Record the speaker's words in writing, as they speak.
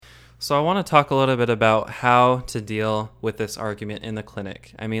So I want to talk a little bit about how to deal with this argument in the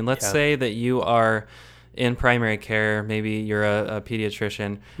clinic. I mean, let's say that you are in primary care, maybe you're a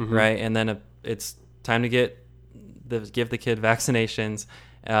pediatrician, right? And then it's time to give the kid vaccinations,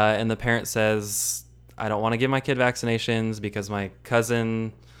 and the parent says, I don't want to give my kid vaccinations because my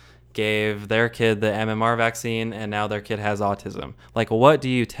cousin gave their kid the MMR vaccine and now their kid has autism. Like, what do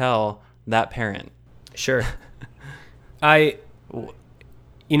you tell that parent? Sure. Go ahead.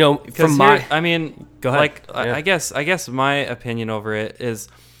 I guess my opinion over it is,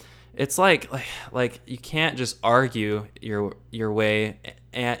 it's like you can't just argue your way,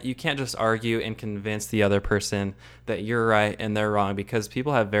 and you can't just argue and convince the other person that you're right and they're wrong, because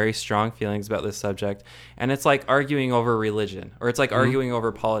people have very strong feelings about this subject, and it's like arguing over religion, or it's like arguing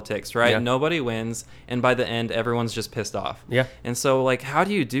over politics, right? Yeah. Nobody wins, and by the end, everyone's just pissed off. Yeah. And so, like, how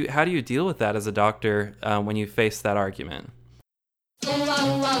do you deal with that as a doctor when you face that argument?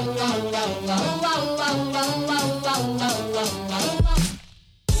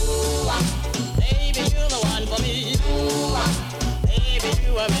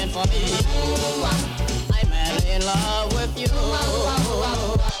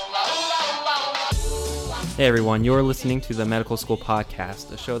 Hey everyone, you're listening to the Medical School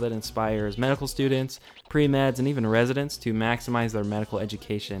Podcast, a show that inspires medical students, pre-meds, and even residents to maximize their medical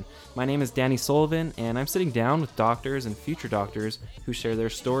education. My name is Danny Sullivan, and I'm sitting down with doctors and future doctors who share their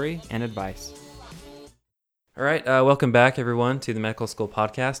story and advice. All right, welcome back everyone to the Medical School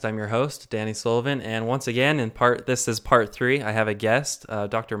Podcast. I'm your host, Danny Sullivan, and once again, this is part 3. I have a guest,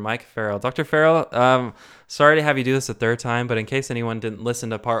 Dr. Mike Farrell. Dr. Farrell, sorry to have you do this a third time, but in case anyone didn't listen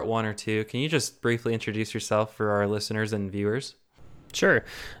to part 1 or 2, can you just briefly introduce yourself for our listeners and viewers? Sure.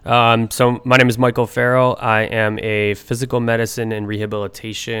 So my name is Michael Farrell. I am a physical medicine and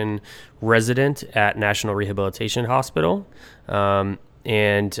rehabilitation resident at National Rehabilitation Hospital. And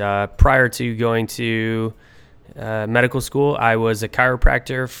prior to going to medical school, I was a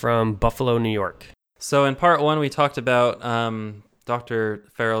chiropractor from Buffalo, New York. So in part 1, we talked about Dr.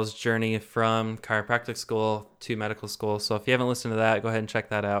 Farrell's journey from chiropractic school to medical school. So if you haven't listened to that, go ahead and check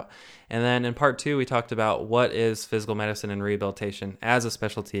that out. And then in part 2, we talked about what is physical medicine and rehabilitation as a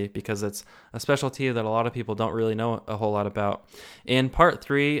specialty, because it's a specialty that a lot of people don't really know a whole lot about. In part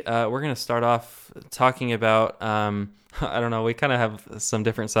 3, we're going to start off talking about, I don't know, we kind of have some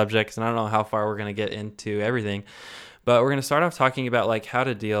different subjects, and I don't know how far we're going to get into everything, but we're going to start off talking about like how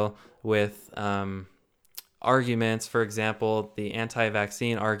to deal with arguments, for example, the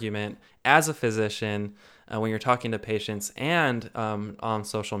anti-vaccine argument as a physician when you're talking to patients, and on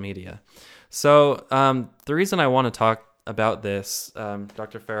social media. So the reason I want to talk about this,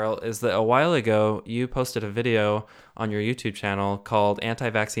 Dr. Farrell, is that a while ago you posted a video on your YouTube channel called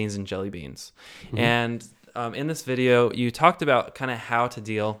Anti-Vaccines and Jelly Beans. And in this video, you talked about kind of how to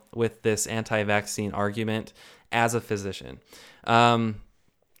deal with this anti-vaccine argument as a physician.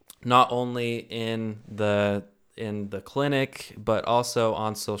 Not only in the clinic, but also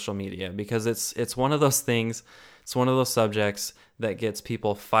on social media, because it's one of those things, it's one of those subjects that gets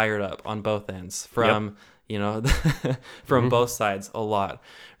people fired up on both ends from from both sides a lot,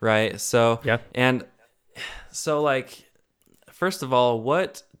 right? So and so, like, first of all,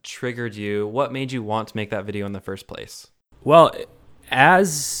 what triggered you? What made you want to make that video in the first place? Well,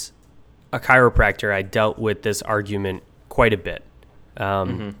 as a chiropractor, I dealt with this argument quite a bit.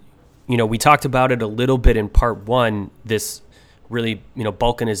 We talked about it a little bit in part 1, this really,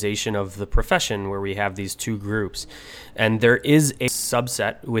 balkanization of the profession, where we have these two groups. And there is a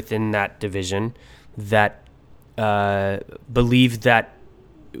subset within that division that believe that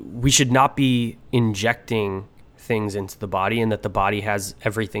we should not be injecting things into the body, and that the body has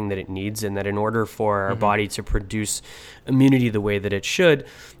everything that it needs, and that in order for our body to produce immunity the way that it should,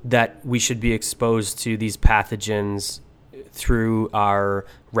 that we should be exposed to these pathogens through our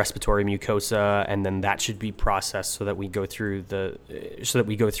respiratory mucosa, and then that should be processed so that we go through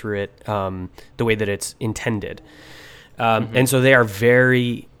it the way that it's intended. And so they are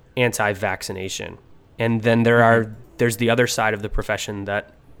very anti-vaccination. And then there's the other side of the profession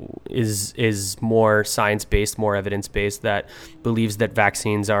that is more science-based, more evidence-based, that believes that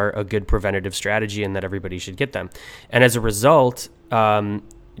vaccines are a good preventative strategy and that everybody should get them. And as a result,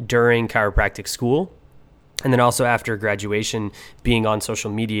 during chiropractic school, and then also after graduation, being on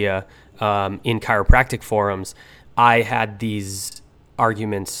social media in chiropractic forums, I had these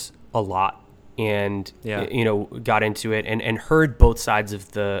arguments a lot, and got into it and heard both sides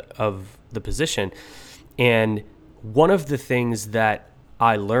of the position. And one of the things that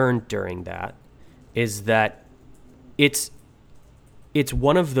I learned during that is that it's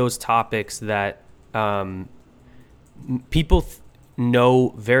one of those topics that people know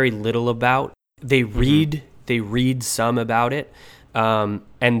very little about. They read some about it, and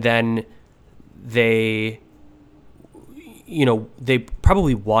then they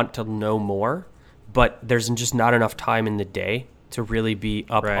probably want to know more, but there's just not enough time in the day to really be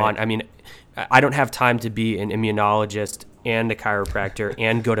up on. I mean, I don't have time to be an immunologist and a chiropractor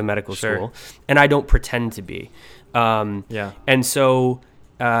and go to medical school, and I don't pretend to be. And so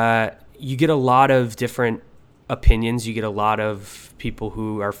you get a lot of different opinions. You get a lot of people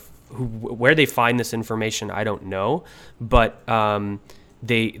who where they find this information, I don't know, but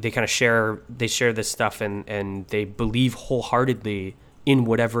they kind of share this stuff and they believe wholeheartedly in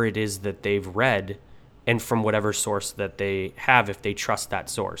whatever it is that they've read and from whatever source that they have, if they trust that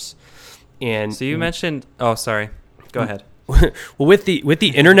source. And so you mentioned, oh, sorry, go ahead. Well, with the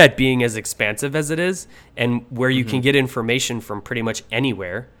internet being as expansive as it is, and where you can get information from pretty much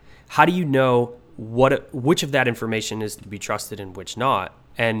anywhere, how do you know which of that information is to be trusted and which not?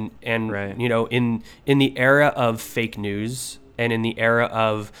 And you know, in the era of fake news and in the era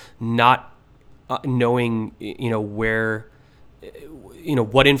of not knowing, you know, where, you know,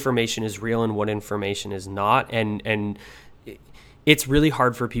 what information is real and what information is not, and it's really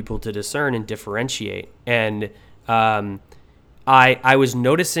hard for people to discern and differentiate. And I was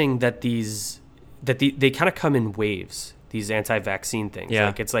noticing that they kind of come in waves, these anti-vaccine things.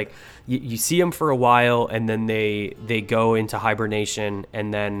 Like it's like you see them for a while and then they go into hibernation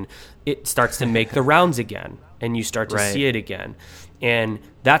and then it starts to make the rounds again and you start to see it again. And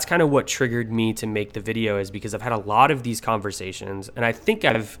that's kind of what triggered me to make the video, is because I've had a lot of these conversations, and I think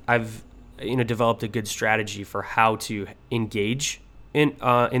I've you know, developed a good strategy for how to engage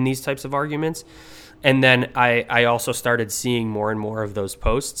in these types of arguments. And then I also started seeing more and more of those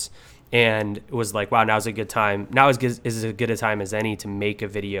posts, and it was like, wow, now's a good time. Now is as good a time as any to make a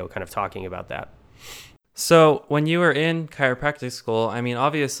video kind of talking about that. So when you were in chiropractic school, I mean,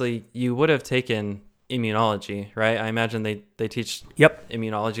 obviously you would have taken immunology, right? I imagine they teach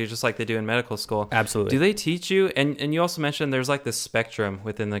immunology just like they do in medical school. Absolutely. Do they teach you? And you also mentioned there's like this spectrum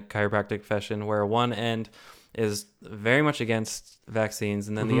within the chiropractic profession where one end is very much against vaccines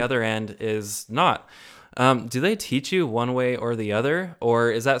and then the other end is not. Do they teach you one way or the other,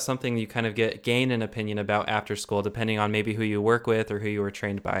 or is that something you kind of gain an opinion about after school, depending on maybe who you work with or who you were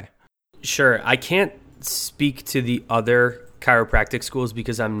trained by? Sure. I can't speak to the other chiropractic schools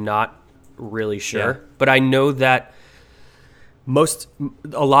because I'm not really sure, but I know that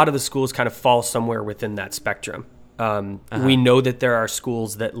a lot of the schools kind of fall somewhere within that spectrum. We know that there are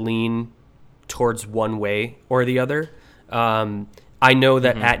schools that lean towards one way or the other. I know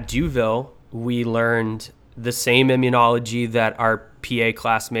that at Duville, we learned the same immunology that our PA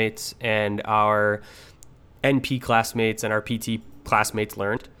classmates and our NP classmates and our PT classmates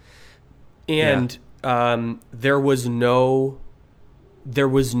learned. And there was no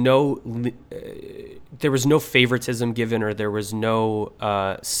favoritism given, or there was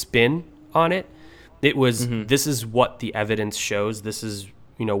no spin on it. It was this is what the evidence shows. This is,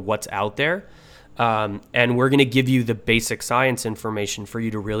 you know, what's out there. And we're going to give you the basic science information for you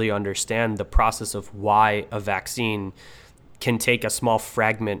to really understand the process of why a vaccine can take a small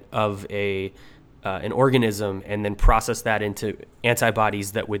fragment of an organism and then process that into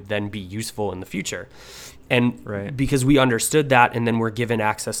antibodies that would then be useful in the future. And because we understood that and then we're given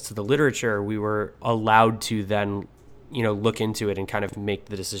access to the literature, we were allowed to then, you know, look into it and kind of make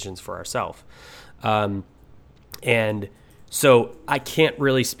the decisions for ourselves. And so I can't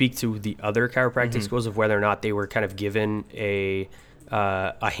really speak to the other chiropractic schools of whether or not they were kind of given a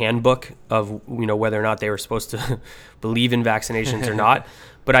handbook of, you know, whether or not they were supposed to believe in vaccinations or not.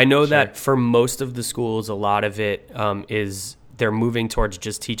 But I know that for most of the schools, a lot of it is they're moving towards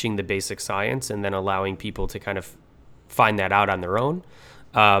just teaching the basic science and then allowing people to kind of find that out on their own,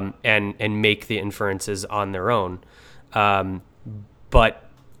 and make the inferences on their own. But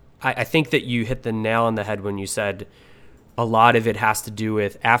I think that you hit the nail on the head when you said a lot of it has to do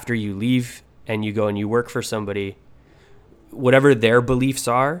with after you leave and you go and you work for somebody, whatever their beliefs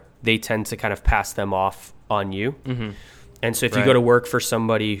are, they tend to kind of pass them off on you. And so if you go to work for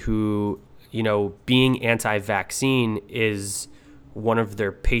somebody who, you know, being anti-vaccine is one of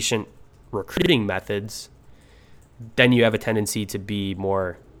their patient recruiting methods, then you have a tendency to be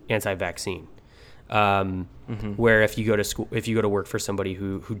more anti-vaccine. Where if you go to school, if you go to work for somebody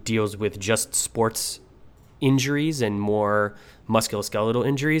who deals with just sports injuries and more musculoskeletal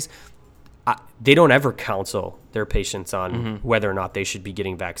injuries, they don't ever counsel their patients on whether or not they should be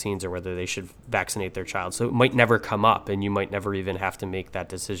getting vaccines or whether they should vaccinate their child. So it might never come up and you might never even have to make that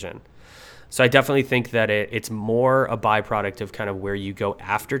decision. So I definitely think that it's more a byproduct of kind of where you go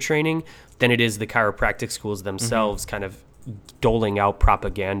after training than it is the chiropractic schools themselves kind of doling out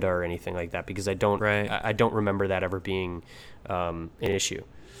propaganda or anything like that, because I don't Right. I don't remember that ever being an issue.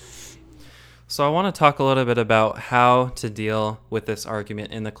 So I want to talk a little bit about how to deal with this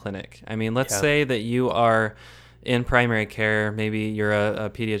argument in the clinic. I mean, let's say that you are in primary care, maybe you're a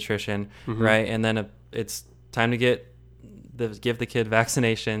pediatrician, right? And then it's time to give the kid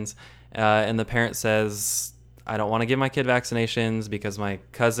vaccinations, and the parent says, I don't want to give my kid vaccinations because my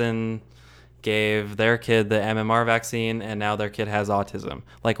cousin gave their kid the MMR vaccine and now their kid has autism.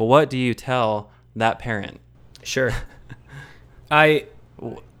 Like, what do you tell that parent? Sure. I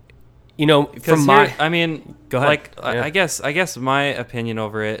mean, go ahead. Like, Yeah. I guess my opinion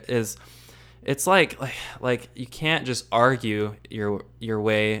over it is, it's like you can't just argue your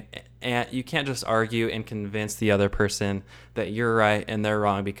way, and you can't just argue and convince the other person that you're right and they're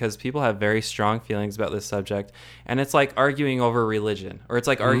wrong, because people have very strong feelings about this subject, and it's like arguing over religion, or it's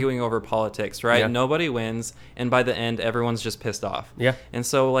like arguing over politics, right? Yeah. Nobody wins, and by the end, everyone's just pissed off. Yeah. And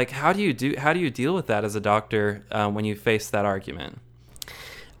so, like, how do you deal with that as a doctor when you face that argument?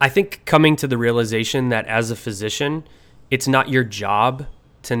 I think coming to the realization that as a physician, it's not your job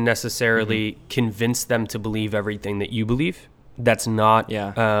to necessarily convince them to believe everything that you believe. That's not.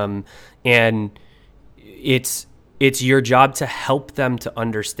 Yeah. And it's your job to help them to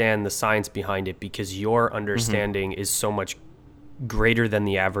understand the science behind it, because your understanding is so much greater than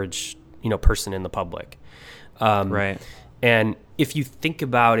the average, person in the public. Right. And if you think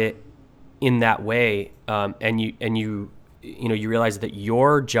about it in that way, and you realize that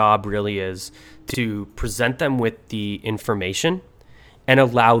your job really is to present them with the information and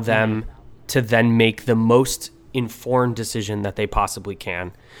allow them to then make the most informed decision that they possibly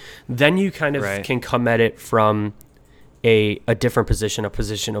can, then you kind of can come at it from a different position, a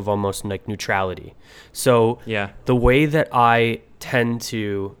position of almost like neutrality. So the way that I tend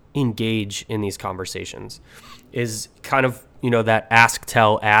to engage in these conversations is kind of, that ask,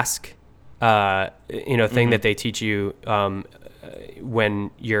 tell, ask, thing that they teach you when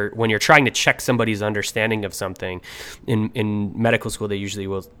you're trying to check somebody's understanding of something. In medical school, they usually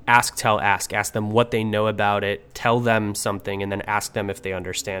will ask, tell, ask them what they know about it, tell them something, and then ask them if they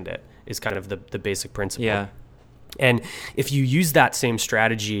understand it, is kind of the basic principle. Yeah. And if you use that same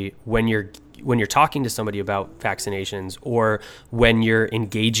strategy when you're talking to somebody about vaccinations, or when you're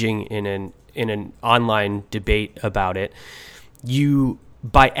engaging in an online debate about it,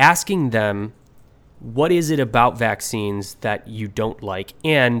 by asking them, what is it about vaccines that you don't like,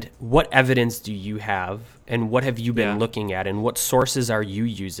 and what evidence do you have, and what have you been looking at, and what sources are you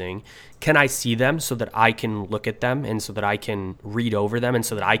using? Can I see them so that I can look at them, and so that I can read over them, and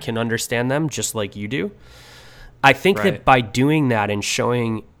so that I can understand them just like you do? I think that by doing that and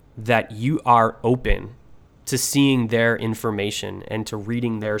showing that you are open to seeing their information and to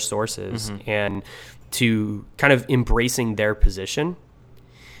reading their sources and to kind of embracing their position,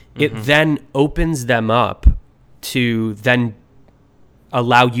 it then opens them up to then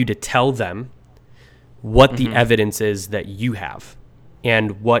allow you to tell them what the evidence is that you have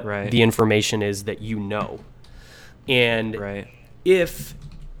and what the information is that you know. And if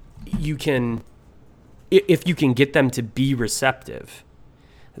you can get them to be receptive,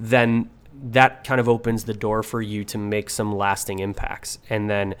 then that kind of opens the door for you to make some lasting impacts. And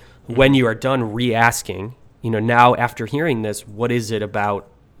then when you are done re-asking, now after hearing this, what is it about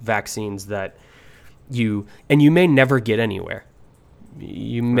vaccines that you may never get anywhere.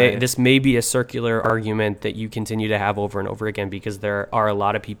 This may be a circular argument that you continue to have over and over again, because there are a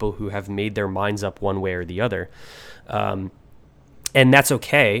lot of people who have made their minds up one way or the other. And that's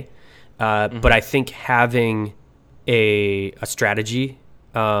okay. But I think having a strategy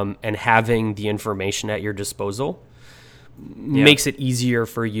and having the information at your disposal makes it easier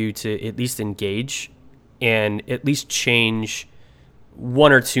for you to at least engage and at least change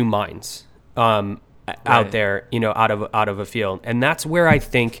one or two minds out there, out of a field. And that's where I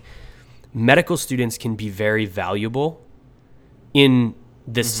think medical students can be very valuable in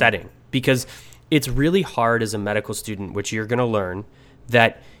this setting, because it's really hard as a medical student, which you're going to learn,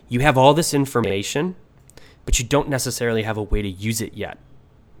 that you have all this information, but you don't necessarily have a way to use it yet.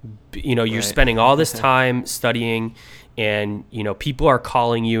 You're spending all this time studying, and people are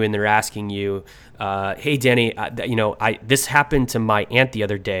calling you and they're asking you, hey Danny, this happened to my aunt the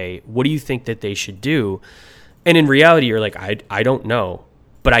other day, what do you think that they should do? And in reality, you're like, I don't know,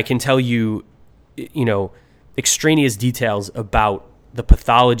 but I can tell you extraneous details about the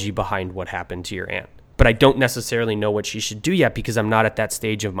pathology behind what happened to your aunt, but I don't necessarily know what she should do yet, because I'm not at that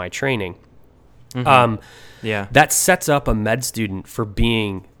stage of my training. That sets up a med student for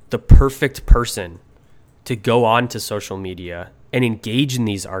being the perfect person to go on to social media and engage in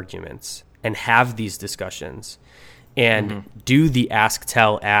these arguments and have these discussions and do the ask,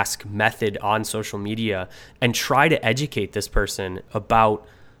 tell, ask method on social media and try to educate this person about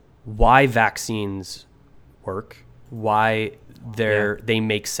why vaccines work, why they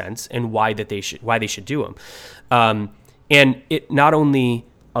make sense, and why they should do them. And it not only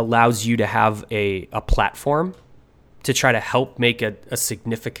allows you to have a platform to try to help make a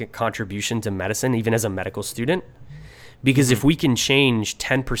significant contribution to medicine, even as a medical student, because if we can change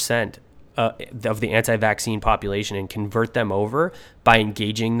 10% of the anti-vaccine population and convert them over by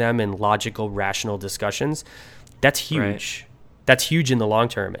engaging them in logical, rational discussions, that's huge. Right. That's huge in the long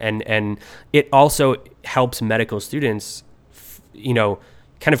term. And it also helps medical students,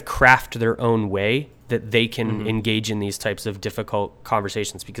 kind of craft their own way that they can engage in these types of difficult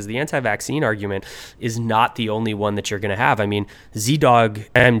conversations, because the anti-vaccine argument is not the only one that you're going to have. I mean,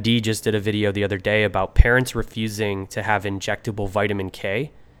 ZDogg MD just did a video the other day about parents refusing to have injectable vitamin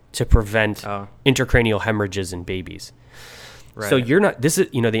K to prevent intracranial hemorrhages in babies. Right. So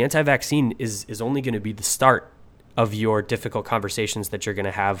the anti-vaccine is only going to be the start of your difficult conversations that you're going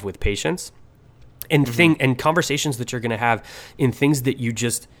to have with patients, and and conversations that you're going to have in things that you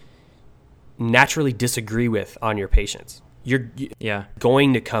just naturally disagree with on your patients. You're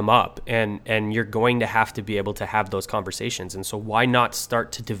going to come up, and you're going to have to be able to have those conversations. And so why not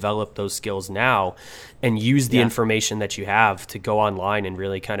start to develop those skills now and use the information that you have to go online and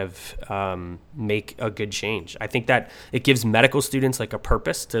really kind of make a good change? I think that it gives medical students like a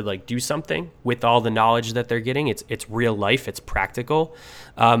purpose to like do something with all the knowledge that they're getting. It's real life, it's practical.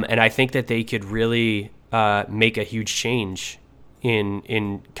 And I think that they could really make a huge change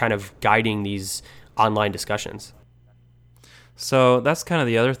in kind of guiding these online discussions. So that's kind of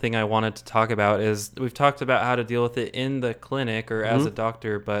the other thing I wanted to talk about is we've talked about how to deal with it in the clinic or as a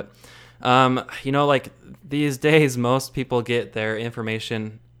doctor, but like these days, most people get their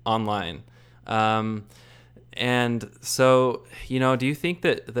information online. And so, do you think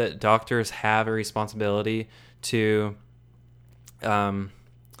that doctors have a responsibility to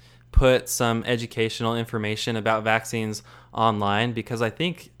put some educational information about vaccines online? Because I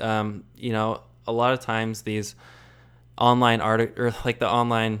think, a lot of times these online or like the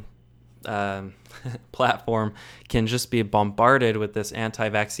online platform can just be bombarded with this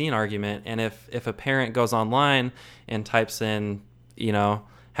anti-vaccine argument. And if a parent goes online and types in,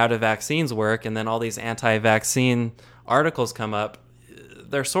 how do vaccines work, and then all these anti-vaccine articles come up,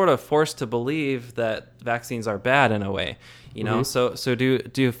 they're sort of forced to believe that vaccines are bad in a way, So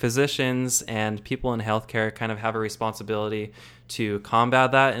do physicians and people in healthcare kind of have a responsibility to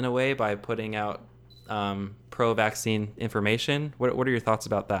combat that in a way by putting out pro-vaccine information? What are your thoughts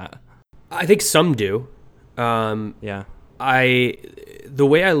about that? I think some do. The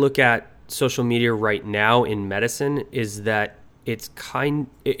way I look at social media right now in medicine is that it's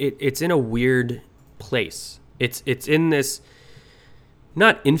in a weird place. It's in this,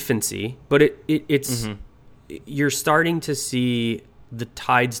 not infancy, but it's you're starting to see the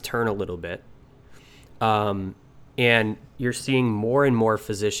tides turn a little bit, and you're seeing more and more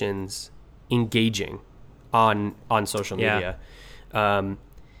physicians engaging on social media. And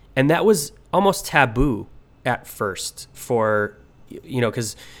that was almost taboo at first for,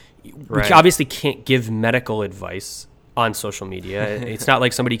 because we obviously can't give medical advice on social media. It's not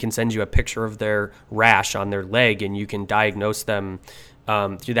like somebody can send you a picture of their rash on their leg and you can diagnose them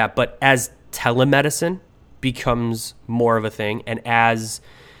through that. But as telemedicine becomes more of a thing, and as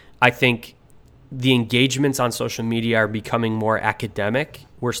I think the engagements on social media are becoming more academic,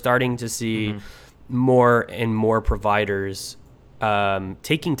 we're starting to see more and more providers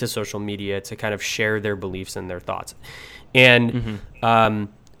taking to social media to kind of share their beliefs and their thoughts. And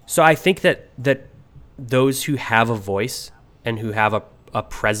so I think that those who have a voice and who have a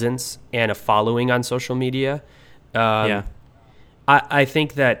presence and a following on social media, I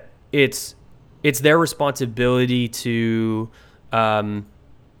think that it's their responsibility to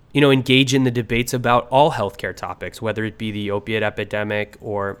engage in the debates about all healthcare topics, whether it be the opiate epidemic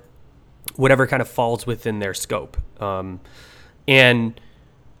or whatever kind of falls within their scope. And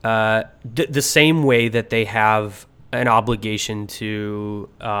the same way that they have an obligation to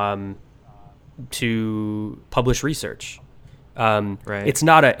publish research. It's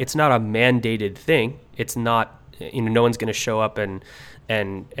not a mandated thing. It's not, no one's going to show up and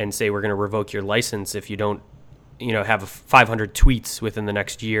say we're going to revoke your license if you don't have 500 tweets within the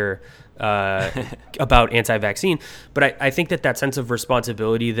next year about anti-vaccine. But I think that sense of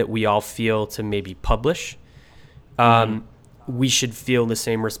responsibility that we all feel to maybe publish, we should feel the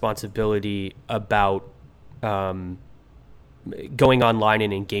same responsibility about going online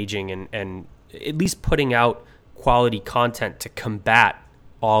and engaging and at least putting out quality content to combat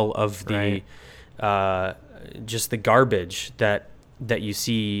all of the just the garbage that you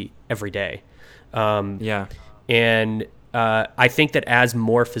see every day. Yeah. And I think that as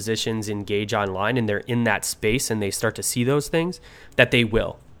more physicians engage online and they're in that space and they start to see those things, that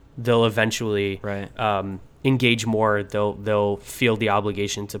they'll eventually engage more. They'll feel the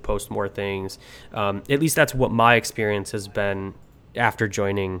obligation to post more things. At least that's what my experience has been after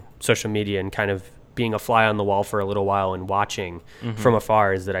joining social media and kind of being a fly on the wall for a little while and watching from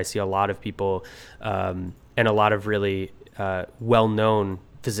afar, is that I see a lot of people and a lot of really well-known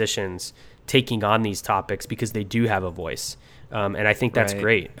physicians taking on these topics because they do have a voice. And I think that's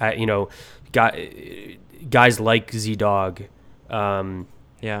great. Guys like Z-Dog, who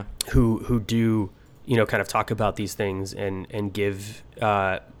do, kind of talk about these things and give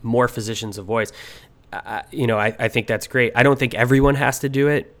more physicians a voice. I think that's great. I don't think everyone has to do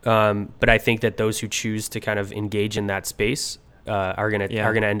it, but I think that those who choose to kind of engage in that space are gonna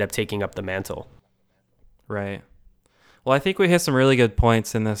end up taking up the mantle. Right. Well, I think we hit some really good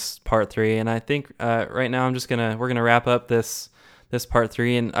points in this part 3, and I think right now we're gonna wrap up this part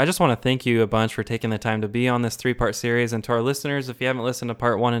 3, and I just want to thank you a bunch for taking the time to be on this 3-part series. And to our listeners, if you haven't listened to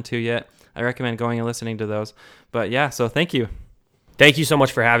part 1 and 2 yet, I recommend going and listening to those. But yeah, so thank you. Thank you so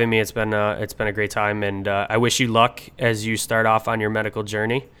much for having me. It's been a great time, and I wish you luck as you start off on your medical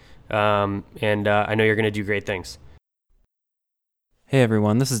journey. And I know you're going to do great things. Hey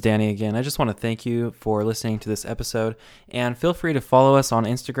everyone, this is Danny again. I just want to thank you for listening to this episode, and feel free to follow us on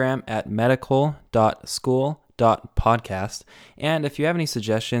Instagram at medical.school.podcast. And if you have any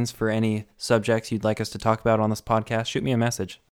suggestions for any subjects you'd like us to talk about on this podcast, shoot me a message.